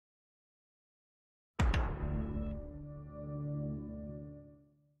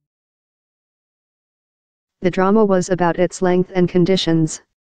The drama was about its length and conditions.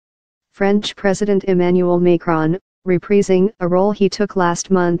 French President Emmanuel Macron, reprising a role he took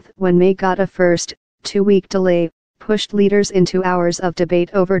last month when May got a first, 2-week delay, pushed leaders into hours of debate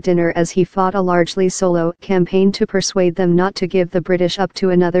over dinner as he fought a largely solo campaign to persuade them not to give the British up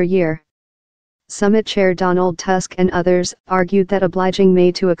to another year. Summit chair Donald Tusk and others argued that obliging May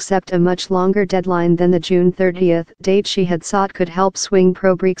to accept a much longer deadline than the June 30 date she had sought could help swing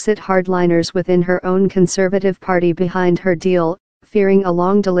pro-Brexit hardliners within her own Conservative Party behind her deal, fearing a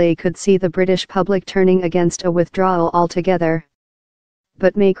long delay could see the British public turning against a withdrawal altogether.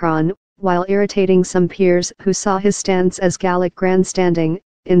 But Macron, while irritating some peers who saw his stance as Gallic grandstanding,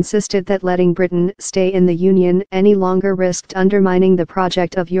 insisted that letting Britain stay in the Union any longer risked undermining the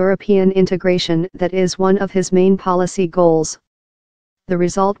project of European integration that is one of his main policy goals. The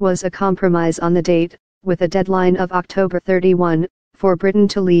result was a compromise on the date, with a deadline of October 31, for Britain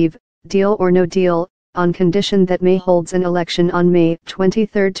to leave, deal or no deal, on condition that May holds an election on May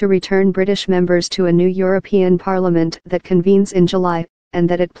 23 to return British members to a new European Parliament that convenes in July, and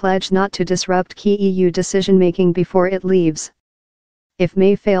that it pledge not to disrupt key EU decision-making before it leaves. If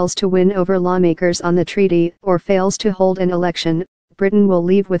May fails to win over lawmakers on the treaty or fails to hold an election, Britain will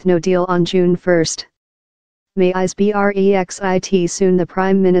leave with no deal on June 1. May's Brexit soon. The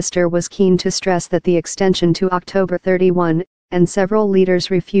Prime Minister was keen to stress that the extension to October 31, and several leaders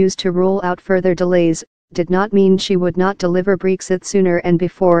refused to rule out further delays, did not mean she would not deliver Brexit sooner and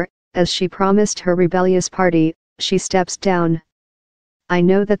before, as she promised her rebellious party. She steps down. I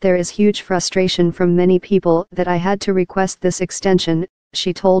know that there is huge frustration from many people that I had to request this extension,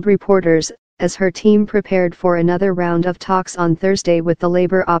 she told reporters, as her team prepared for another round of talks on Thursday with the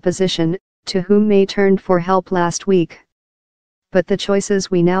Labour opposition, to whom May turned for help last week. But the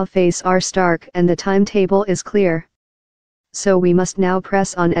choices we now face are stark and the timetable is clear. So we must now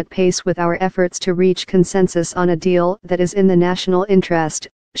press on at pace with our efforts to reach consensus on a deal that is in the national interest,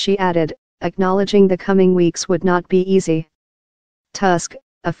 she added, acknowledging the coming weeks would not be easy. Tusk,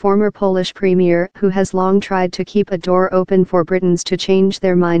 a former Polish premier who has long tried to keep a door open for Britons to change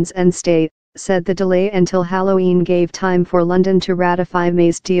their minds and stay, said the delay until Halloween gave time for London to ratify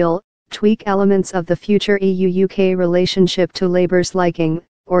May's deal, tweak elements of the future EU-UK relationship to Labour's liking,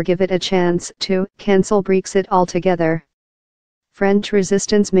 or give it a chance to cancel Brexit altogether. French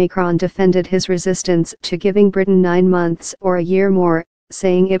resistance. Macron defended his resistance to giving Britain 9 months or a year more,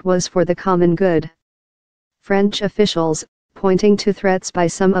 saying it was for the common good. French officials, pointing to threats by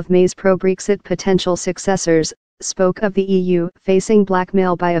some of May's pro-Brexit potential successors, spoke of the EU facing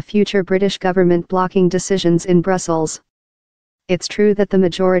blackmail by a future British government blocking decisions in Brussels. It's true that the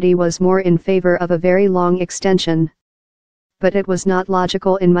majority was more in favour of a very long extension. But it was not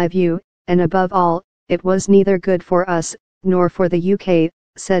logical in my view, and above all, it was neither good for us, nor for the UK,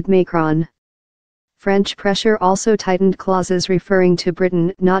 said Macron. French pressure also tightened clauses referring to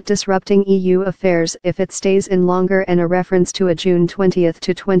Britain not disrupting EU affairs if it stays in longer, and a reference to a June 20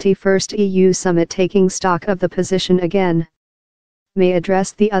 to 21 EU summit taking stock of the position again. May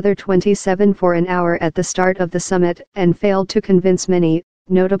addressed the other 27 for an hour at the start of the summit and failed to convince many,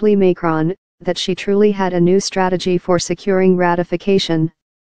 notably Macron, that she truly had a new strategy for securing ratification.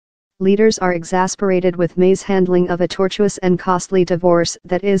 Leaders are exasperated with May's handling of a tortuous and costly divorce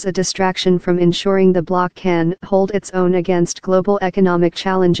that is a distraction from ensuring the bloc can hold its own against global economic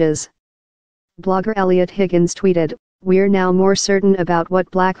challenges. Blogger Elliot Higgins tweeted, "We're now more certain about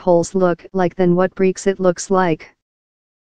what black holes look like than what Brexit looks like."